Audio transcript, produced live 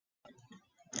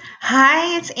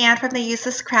Hi, it's Anne from the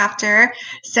Useless Crafter.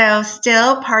 So,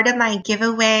 still part of my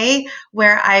giveaway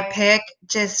where I pick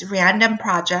just random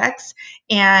projects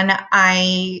and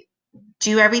I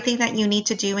do everything that you need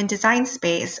to do in Design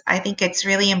Space. I think it's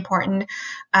really important,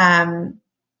 um,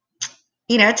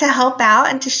 to help out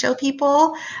and to show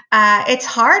people. It's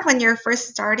hard when you're first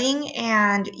starting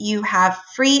and you have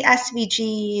free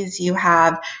SVGs, you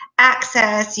have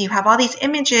access, you have all these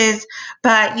images,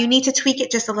 but you need to tweak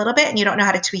it just a little bit and you don't know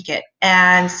how to tweak it.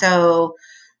 And so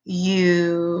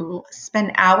you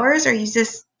spend hours or you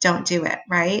just don't do it,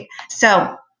 right?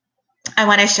 So I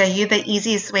want to show you the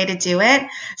easiest way to do it.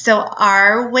 So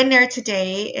our winner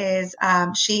today is,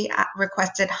 she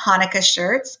requested Hanukkah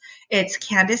shirts. It's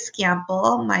Candace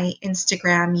Gamble, my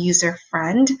Instagram user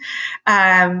friend.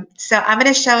 So I'm going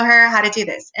to show her how to do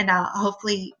this, and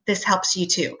hopefully this helps you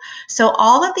too. So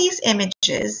all of these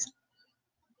images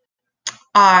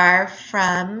are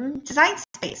from Design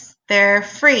Space. They're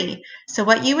free. So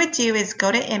what you would do is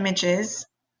go to Images,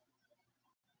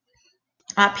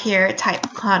 up here, type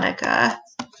Hanukkah,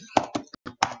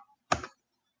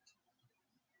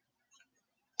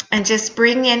 and just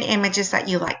bring in images that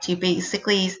you liked. You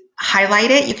basically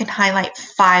highlight it. You can highlight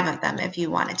 5 of them if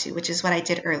you wanted to, which is what I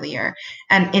did earlier,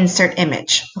 and insert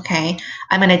image, okay?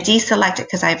 I'm going to deselect it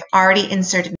because I've already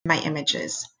inserted my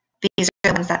images. These are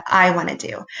the ones that I want to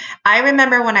do. I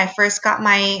remember when I first got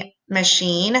my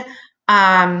machine,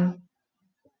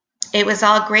 it was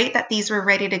all great that these were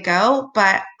ready to go,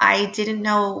 but I didn't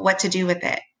know what to do with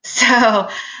it. So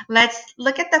let's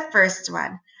look at the first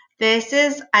one. This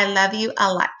is I Love You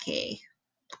Alake.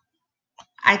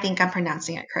 I think I'm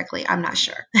pronouncing it correctly. I'm not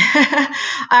sure.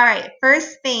 All right.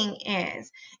 First thing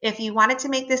is, if you wanted to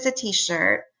make this a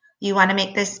t-shirt, you want to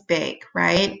make this big,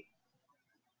 right?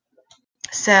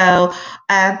 So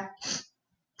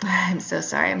I'm so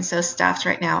sorry. I'm so stuffed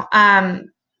right now.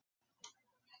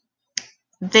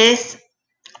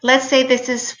 Let's say this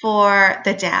is for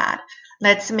the dad.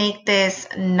 Let's make this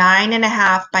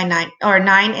 9.5 by 9 or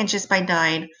 9 inches by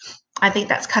 9. I think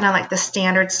that's kind of like the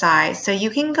standard size. So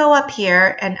you can go up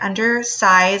here and under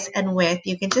size and width,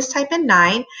 you can just type in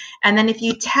 9. And then if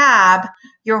you tab,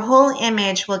 your whole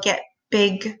image will get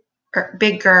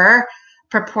bigger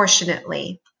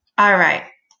proportionately. All right.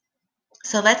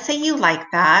 So let's say you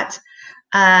like that.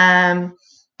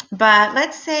 But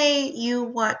let's say you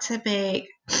want to make,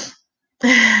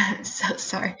 so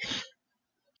sorry.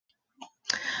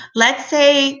 Let's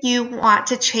say you want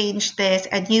to change this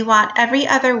and you want every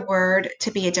other word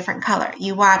to be a different color.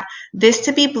 You want this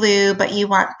to be blue, but you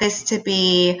want this to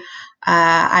be,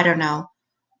 I don't know,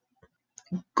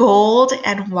 gold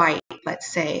and white,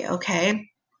 let's say, okay?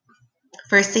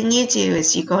 First thing you do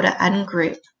is you go to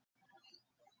Ungroup.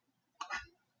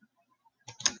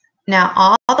 Now,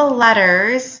 all the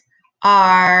letters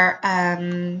are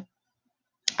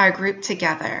grouped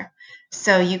together.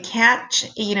 So you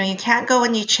can't, you can't go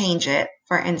and you change it.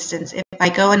 For instance, if I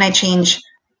go and I change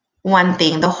one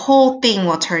thing, the whole thing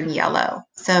will turn yellow.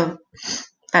 So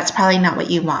that's probably not what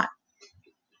you want.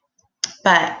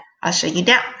 But I'll show you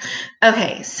now.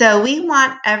 Okay, so we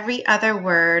want every other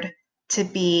word to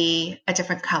be a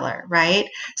different color, right?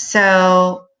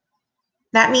 So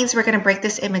that means we're going to break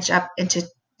this image up into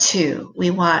 2. We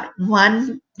want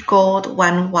one gold,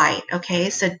 one white. Okay,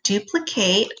 so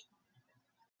duplicate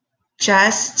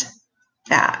just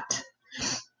that.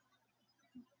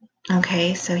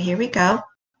 Okay, so here we go.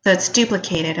 So it's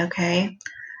duplicated, okay?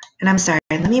 And I'm sorry,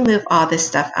 let me move all this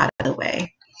stuff out of the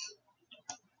way.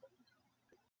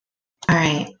 All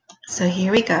right, so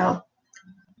here we go.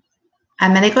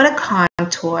 I'm going to go to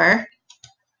contour.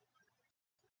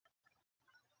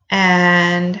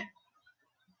 And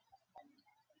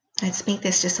let's make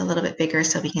this just a little bit bigger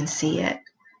so we can see it.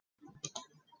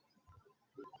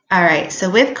 All right, so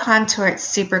with contour, it's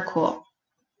super cool.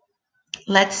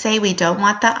 Let's say we don't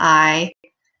want the eye.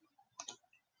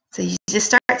 So you just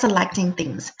start selecting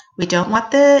things. We don't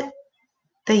want the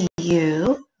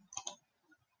U.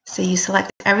 So you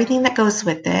select everything that goes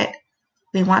with it.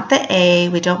 We want the A.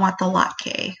 We don't want the lock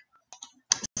K.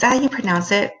 Is that how you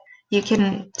pronounce it? You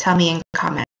can tell me in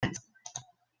comments.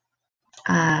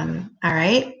 All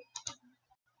right.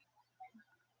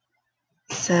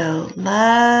 So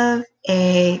love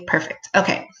A, perfect.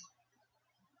 Okay.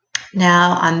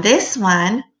 Now on this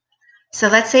one, so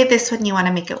let's say this one you want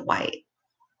to make it white.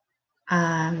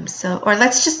 Or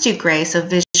let's just do gray so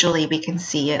visually we can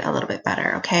see it a little bit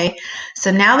better, okay?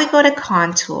 So now we go to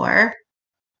contour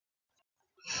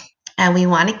and we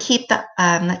want to keep the,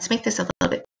 let's make this a little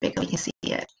bit bigger so we can see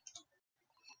it.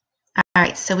 All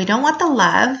right, so we don't want the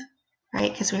love,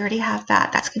 right? Because we already have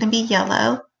that. That's going to be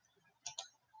yellow.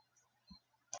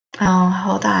 Oh,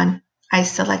 hold on. I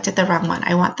selected the wrong one.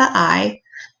 I want the I.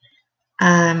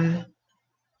 I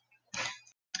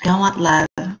don't want love.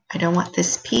 I don't want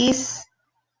this piece,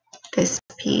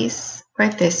 or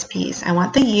this piece. I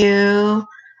want the U.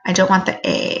 I don't want the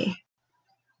A.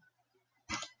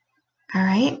 All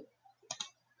right.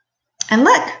 And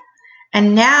look.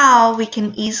 And now we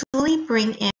can easily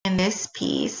bring in this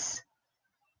piece.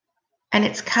 And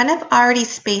it's kind of already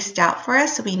spaced out for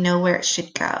us, so we know where it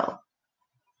should go.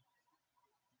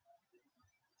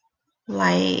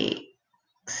 Like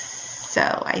so,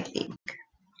 I think.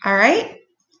 All right.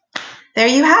 There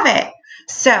you have it.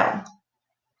 So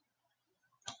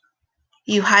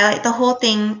you highlight the whole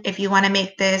thing. If you want to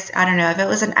make this, I don't know, if it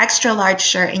was an extra large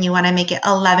shirt and you want to make it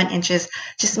 11 inches,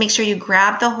 just make sure you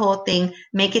grab the whole thing,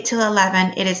 make it to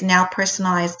 11. It is now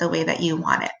personalized the way that you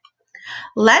want it.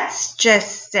 Let's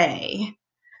just say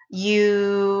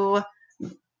you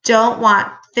don't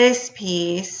want this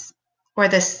piece or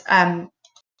this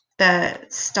the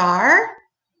star.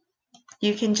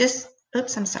 You can just,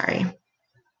 oops, I'm sorry,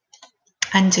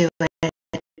 undo it.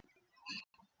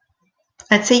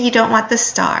 Let's say you don't want the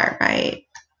star, right?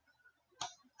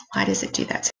 Why does it do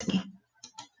that to me?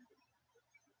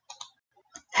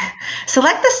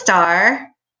 Select the star.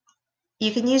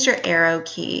 You can use your arrow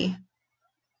key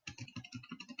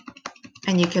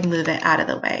and you can move it out of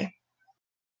the way.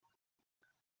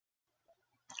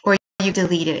 Or you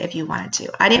delete it if you wanted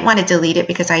to. I didn't want to delete it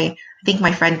because I think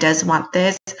my friend does want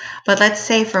this, but let's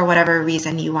say for whatever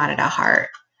reason you wanted a heart.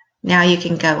 Now you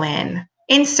can go in,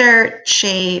 insert,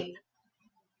 shape,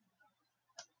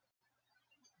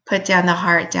 put down the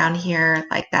heart down here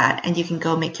like that, and you can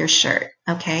go make your shirt,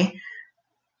 okay?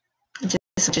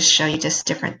 This will just show you just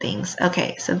different things.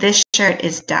 Okay, so this shirt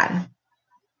is done.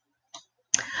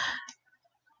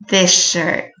 This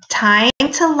shirt, time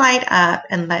to light up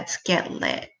and let's get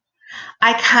lit.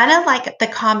 I kind of like the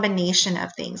combination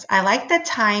of things. I like the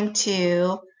time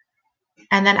to,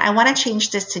 and then I want to change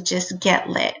this to just get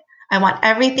lit. I want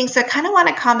everything, so I kind of want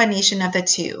a combination of the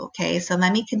two, okay? So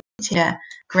let me continue to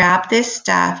grab this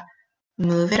stuff,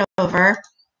 move it over.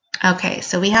 Okay,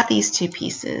 so we have these two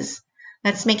pieces.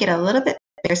 Let's make it a little bit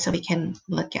bigger so we can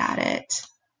look at it.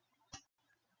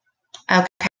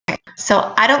 Okay,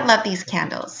 so I don't love these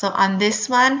candles. So on this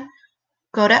one,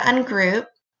 go to ungroup.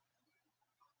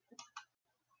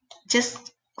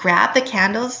 Just grab the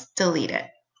candles, delete it,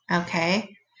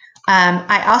 okay?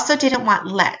 I also didn't want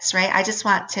let's, right? I just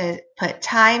want to put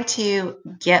time to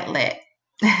get lit.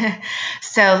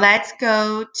 So let's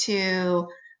go to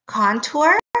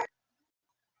contour,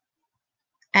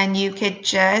 and you could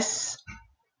just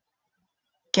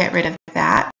get rid of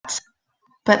that.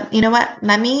 But you know what?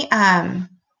 Let me,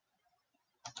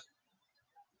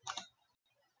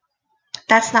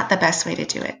 that's not the best way to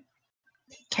do it.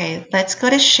 Okay, let's go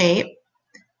to shape,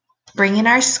 bring in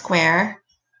our square,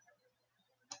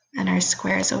 and our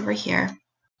square is over here.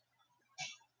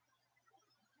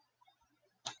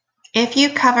 If you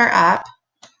cover up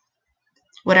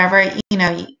whatever, you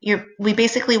know, we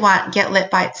basically want get lit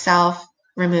by itself,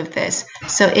 remove this.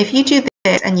 So if you do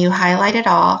this and you highlight it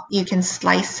all, you can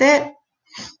slice it.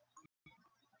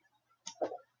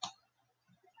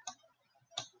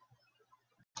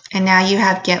 And now you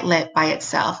have get lit by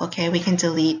itself. Okay, we can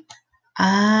delete.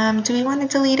 Do we want to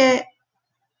delete it?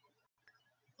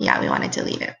 Yeah, we want to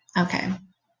delete it. Okay,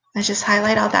 let's just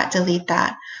highlight all that, delete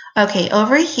that. Okay,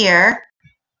 over here,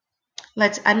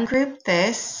 let's ungroup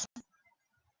this.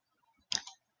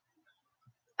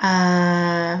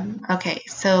 Okay,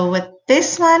 so with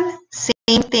this one,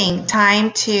 same thing,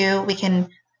 time to, we can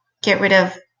get rid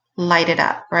of light it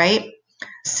up, right?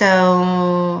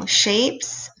 So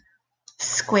shapes,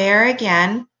 square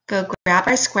again, go grab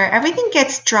our square. Everything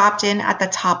gets dropped in at the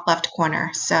top left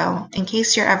corner. So in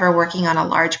case you're ever working on a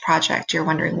large project, you're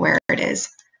wondering where it is.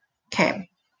 Okay,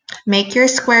 make your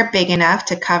square big enough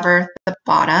to cover the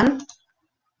bottom.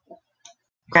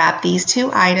 Grab these two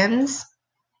items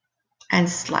and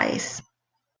slice.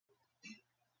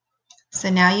 So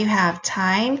now you have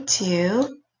time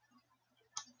to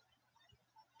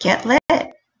get lit.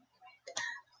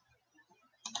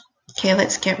 Okay,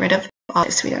 let's get rid of all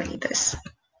this. We don't need this.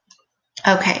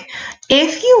 Okay,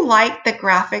 if you like the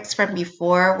graphics from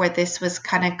before where this was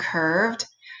kind of curved,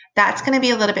 that's going to be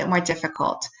a little bit more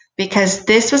difficult because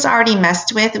this was already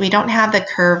messed with. We don't have the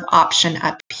curve option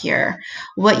up here.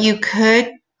 What you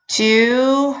could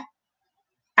do,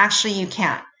 actually you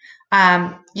can't.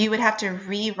 You would have to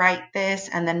rewrite this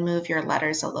and then move your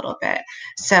letters a little bit.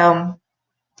 So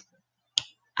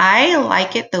I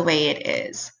like it the way it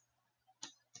is.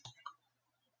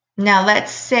 Now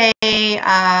let's say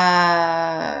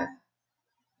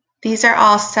These are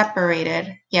all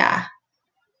separated. Yeah.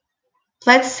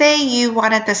 Let's say you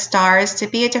wanted the stars to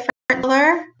be a different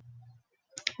color.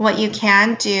 What you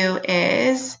can do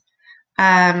is,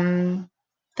 the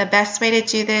best way to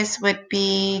do this would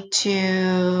be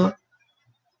to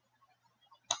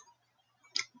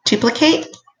duplicate.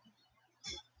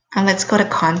 And let's go to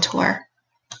contour.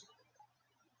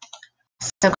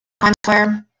 So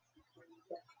contour,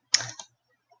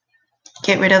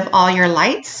 get rid of all your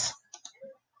lights.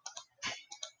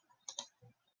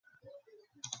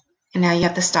 And now you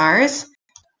have the stars.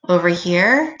 Over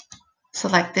here,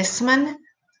 select this one,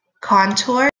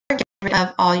 contour, get rid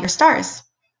of all your stars.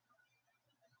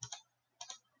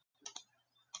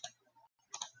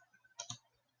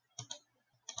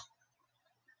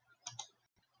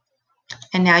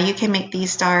 And now you can make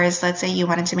these stars, let's say you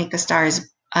wanted to make the stars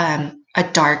a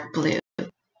dark blue.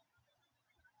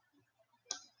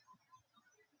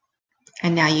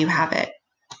 And now you have it.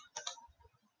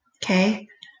 Okay.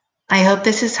 I hope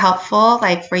this is helpful,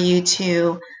 like for you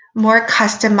to more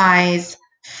customize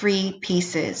free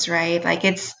pieces, right? Like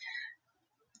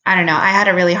I don't know, I had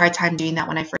a really hard time doing that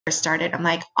when I first started. I'm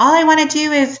like, all I want to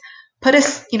do is put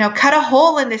cut a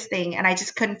hole in this thing, and I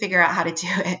just couldn't figure out how to do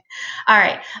it. All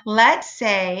right, let's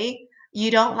say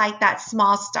you don't like that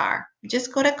small star.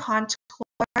 Just go to contour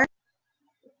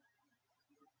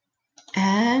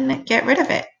and get rid of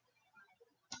it.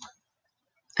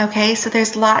 Okay, so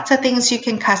there's lots of things you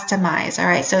can customize. All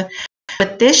right, so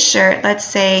with this shirt, let's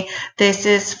say this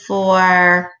is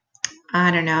for, I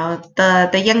don't know,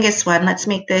 the youngest one. Let's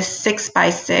make this 6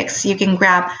 by 6. You can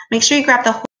make sure you grab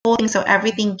the whole thing so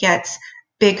everything gets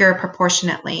bigger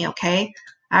proportionately, okay?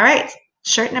 All right,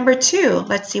 shirt number 2.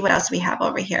 Let's see what else we have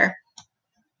over here.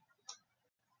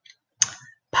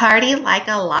 Party like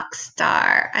a lock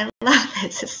star. I love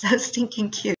this. It's so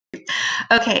stinking cute.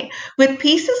 Okay, with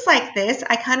pieces like this,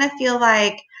 I kind of feel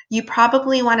like you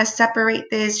probably want to separate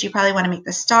this. You probably want to make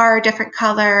the star a different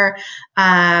color.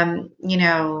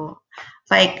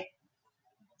 Like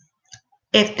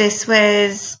if this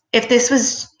was,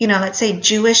 let's say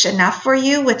Jewish enough for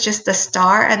you with just the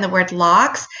star and the word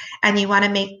locks, and you want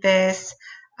to make this,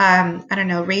 I don't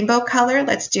know, rainbow color,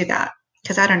 let's do that.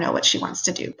 Because I don't know what she wants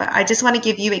to do, but I just want to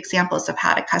give you examples of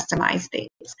how to customize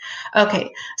things.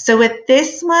 Okay, so with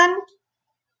this one,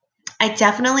 I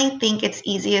definitely think it's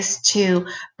easiest to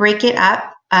break it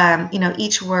up,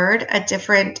 each word a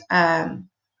different, let's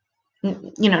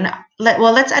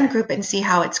ungroup it and see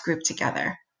how it's grouped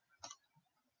together.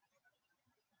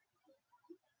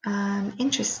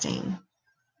 Interesting.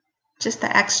 Just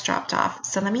the X dropped off.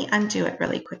 So let me undo it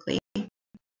really quickly.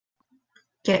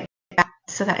 Get it back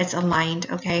so that it's aligned,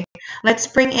 okay? Let's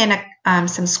bring in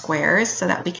some squares so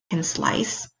that we can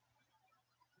slice.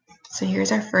 So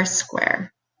here's our first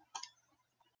square.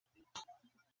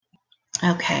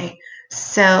 Okay,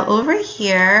 so over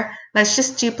here, let's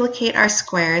just duplicate our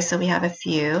squares so we have a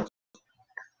few.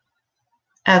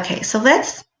 Okay, so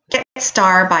let's get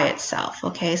star by itself,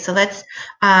 okay? So let's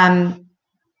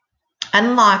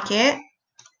unlock it,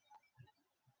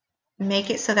 make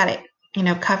it so that it,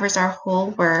 covers our whole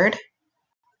word.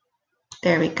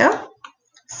 There we go.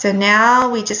 So now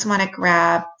we just want to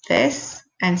grab this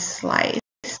and slice.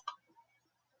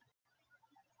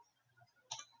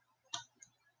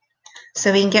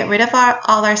 So we can get rid of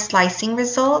all our slicing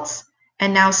results,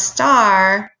 and now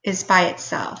star is by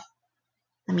itself.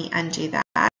 Let me undo that.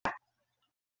 Let's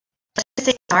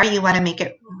say star, you want to make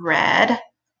it red.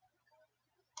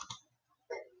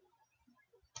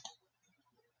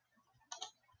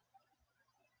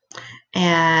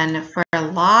 And for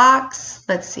locks,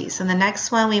 let's see. So the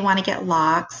next one, we want to get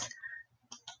locks.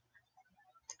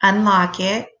 Unlock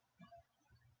it.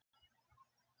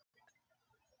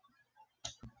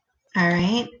 All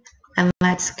right. And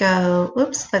let's go,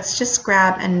 oops, let's just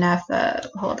grab enough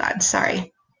hold on,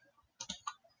 sorry.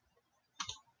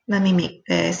 Let me make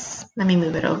this, let me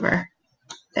move it over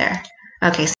there.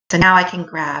 Okay, so now I can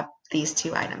grab these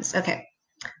two items. Okay,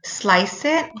 slice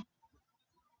it.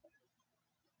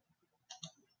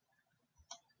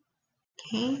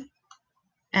 Okay,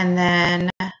 and then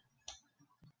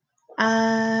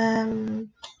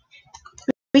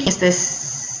we can use this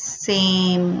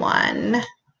same one.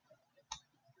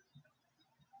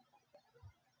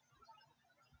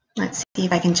 Let's see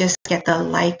if I can just get the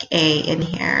like A in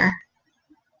here.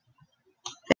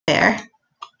 There.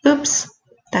 Oops,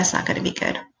 that's not going to be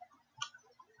good. Let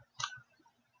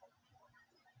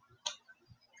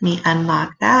me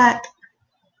unlock that.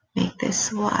 Make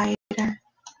this wider.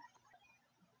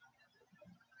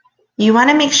 You want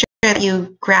to make sure that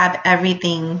you grab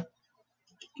everything,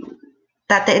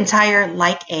 that the entire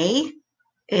like A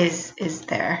is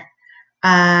there.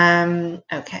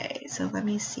 Okay, so let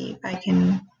me see if I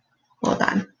can, hold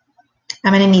on.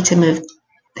 I'm going to need to move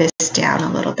this down a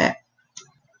little bit.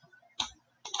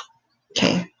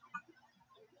 Okay.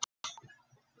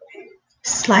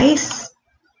 Slice.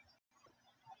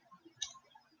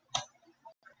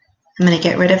 I'm going to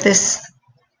get rid of this,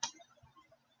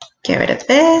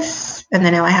 and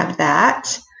then now I have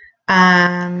that.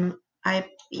 I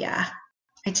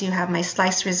do have my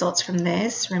slice results from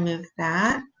this. Remove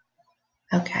that.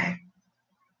 Okay.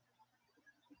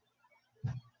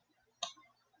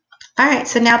 All right,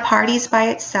 so now party's by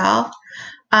itself.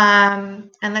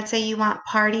 And let's say you want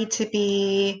party to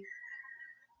be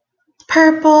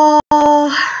purple.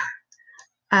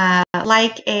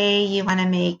 Like A, you want to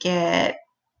make it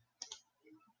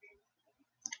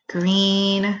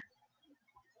green.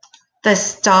 The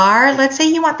star, let's say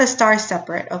you want the star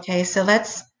separate. Okay, so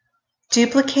let's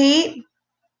duplicate,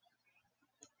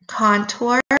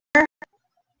 contour.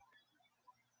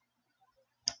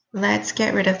 Let's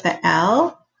get rid of the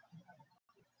L.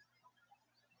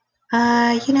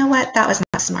 You know what? That was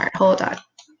not smart. Hold on.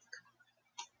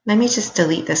 Let me just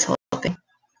delete this whole thing.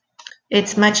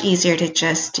 It's much easier to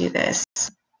just do this.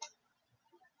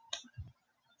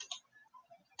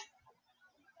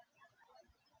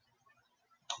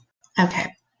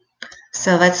 Okay,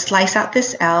 so let's slice out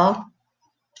this L.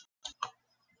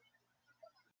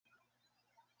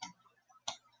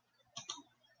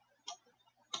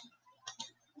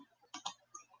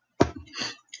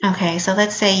 Okay, so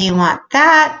let's say you want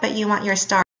that, but you want your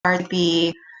star to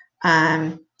be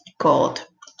gold.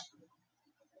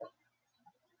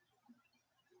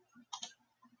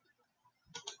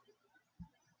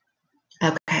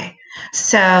 Okay,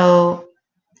 so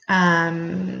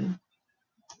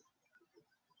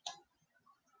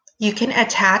you can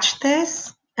attach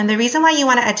this. And the reason why you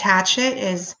want to attach it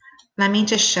is, let me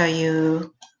just show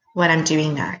you what I'm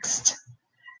doing next.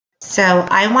 So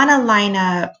I want to line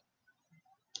up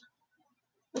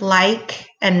like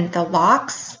and the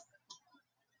locks.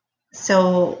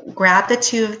 So grab the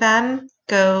two of them,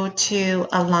 go to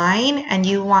align, and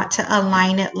you want to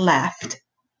align it left,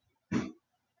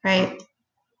 right?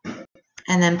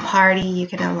 And then party, you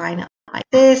can align it like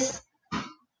this.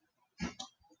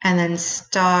 And then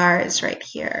star is right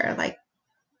here, like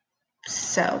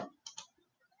so.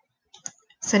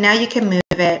 So now you can move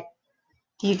it.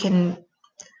 You can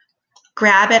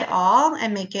grab it all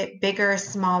and make it bigger,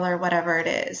 smaller, whatever it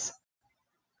is.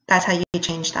 That's how you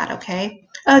change that, okay?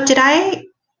 Oh,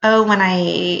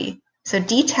 so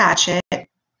detach it,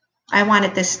 I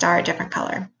wanted this star a different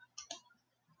color.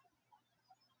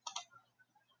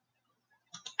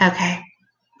 Okay.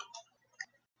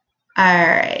 All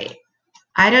right.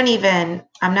 I'm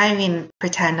not even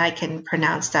pretend I can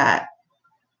pronounce that.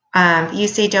 You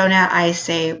say donut, I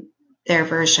say their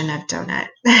version of donut.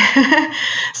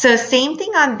 So same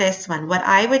thing on this one. What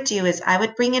I would do is I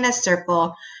would bring in a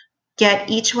circle, get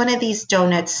each one of these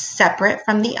donuts separate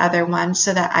from the other one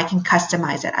so that I can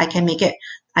customize it. I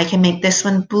can make this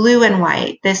one blue and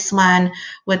white, this one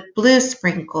with blue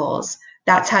sprinkles.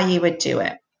 That's how you would do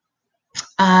it.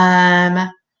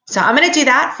 So I'm going to do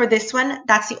that for this one.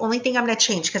 That's the only thing I'm going to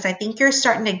change because I think you're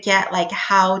starting to get like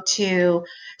how to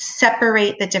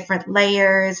separate the different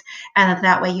layers, and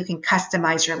that way you can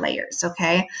customize your layers,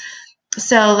 okay?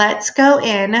 So let's go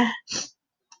in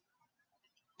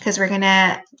because we're going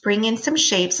to bring in some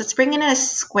shapes. Let's bring in a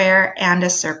square and a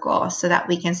circle so that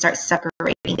we can start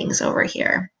separating things over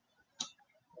here.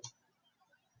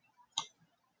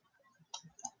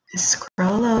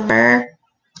 Scroll over.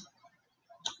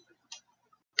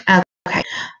 Okay.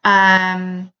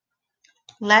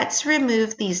 Let's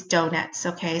remove these donuts,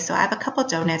 okay? So I have a couple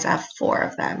donuts, I have 4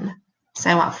 of them. So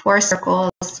I want 4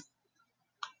 circles.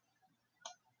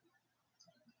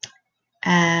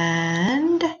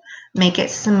 And make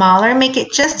it smaller. Make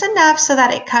it just enough so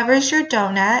that it covers your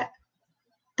donut,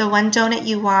 the one donut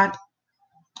you want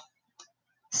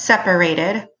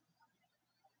separated.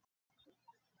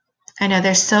 I know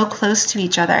they're so close to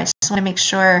each other. I just want to make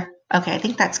sure. Okay, I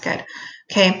think that's good.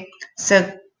 Okay,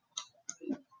 so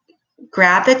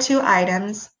grab the 2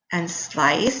 items and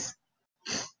slice.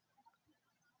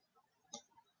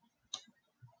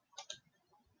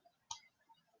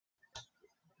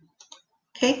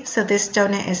 Okay, so this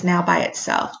donut is now by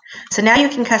itself. So now you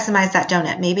can customize that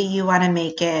donut. Maybe you want to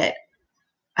make it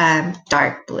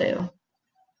dark blue.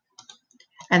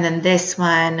 And then this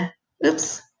one,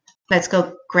 oops, let's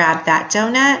go grab that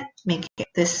donut, make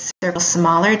this circle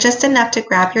smaller, just enough to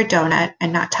grab your donut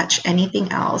and not touch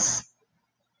anything else.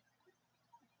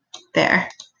 There.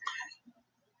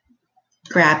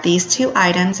 Grab these 2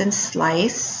 items and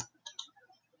slice.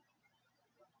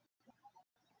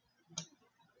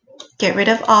 Get rid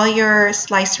of all your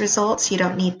slice results. You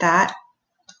don't need that.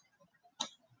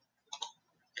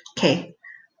 Okay.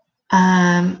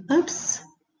 Oops.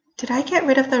 Did I get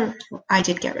rid of the, I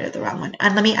did get rid of the wrong one.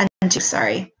 And let me undo,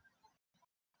 sorry.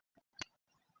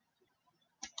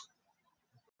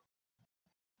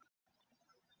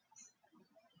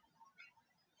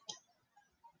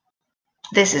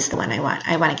 This is the one I want.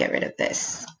 I want to get rid of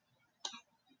this.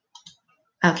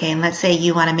 Okay, and let's say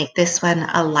you want to make this one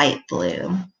a light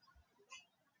blue.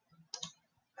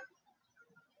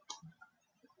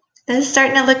 This is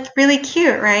starting to look really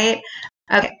cute, right?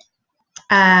 Okay.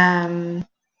 And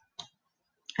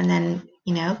then,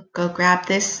 you know, go grab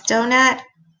this donut.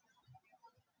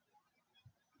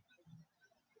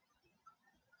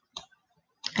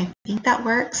 I think that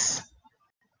works.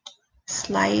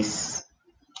 Slice.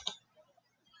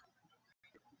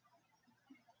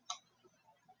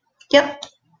 Yep.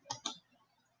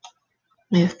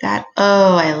 Move that.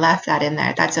 Oh, I left that in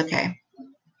there. That's okay.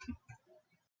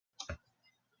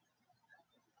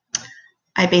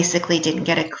 I basically didn't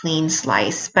get a clean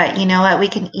slice, but you know what? We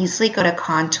can easily go to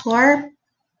contour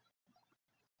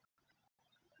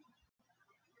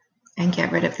and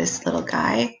get rid of this little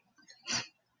guy.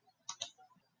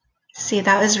 See,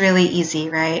 that was really easy,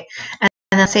 right? And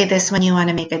let's say this one you want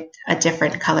to make a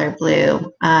different color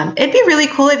blue. It'd be really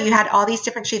cool if you had all these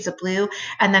different shades of blue,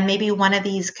 and then maybe one of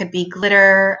these could be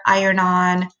glitter,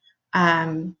 iron-on.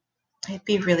 It'd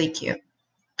be really cute.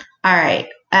 All right.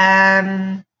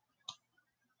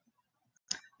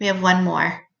 We have one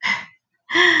more.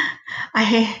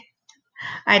 I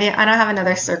don't have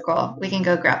another circle. We can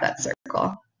go grab that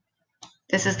circle.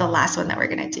 This is the last one that we're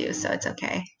going to do, so it's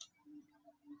okay.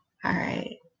 All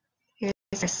right.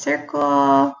 Here's our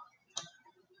circle.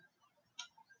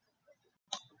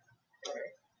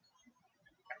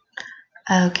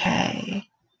 Okay.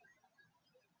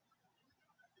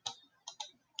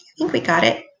 I think we got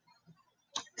it.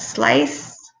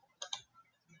 Slice.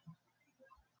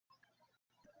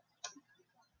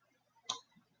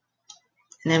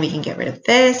 And then we can get rid of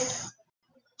this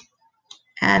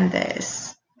and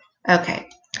this. Okay.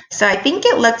 So I think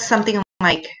it looks something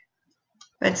like,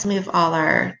 let's move all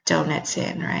our donuts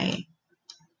in, right?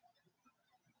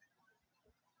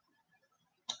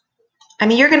 I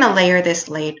mean, you're going to layer this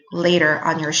later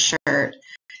on your shirt. And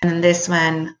then this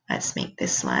one, let's make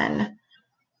this one.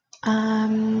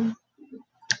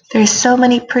 There's so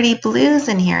many pretty blues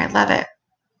in here. I love it.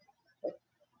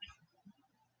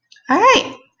 All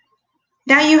right.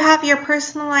 Now you have your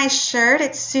personalized shirt.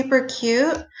 It's super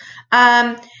cute.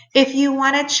 If you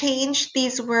want to change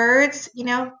these words, you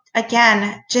know,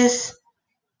 again, just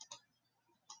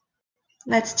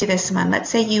let's do this one. Let's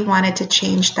say you wanted to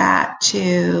change that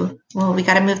to, well, we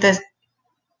got to move this.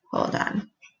 Hold on.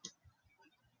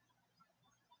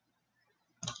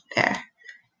 There.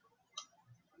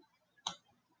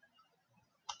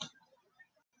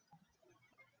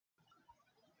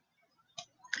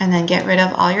 And then get rid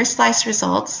of all your slice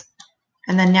results.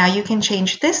 And then now you can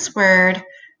change this word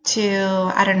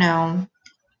to, I don't know,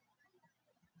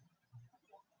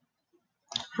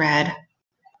 red.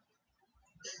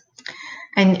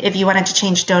 And if you wanted to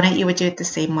change donut, you would do it the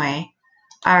same way.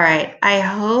 All right. I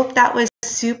hope that was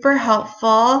super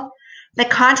helpful. The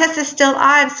contest is still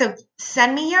on, so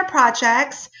send me your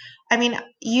projects. I mean,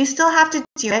 you still have to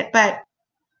do it, but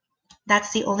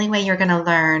that's the only way you're going to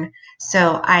learn.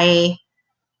 So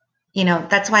you know,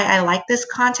 that's why I like this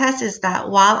contest, is that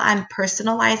while I'm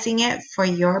personalizing it for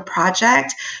your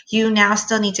project, you now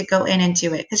still need to go in and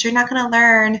do it, because you're not going to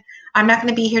learn. I'm not going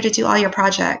to be here to do all your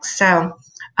projects. So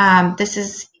this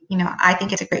is, you know, I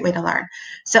think it's a great way to learn.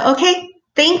 So, okay,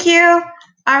 thank you.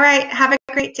 All right, have a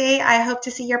great day. I hope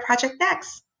to see your project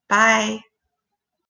next. Bye.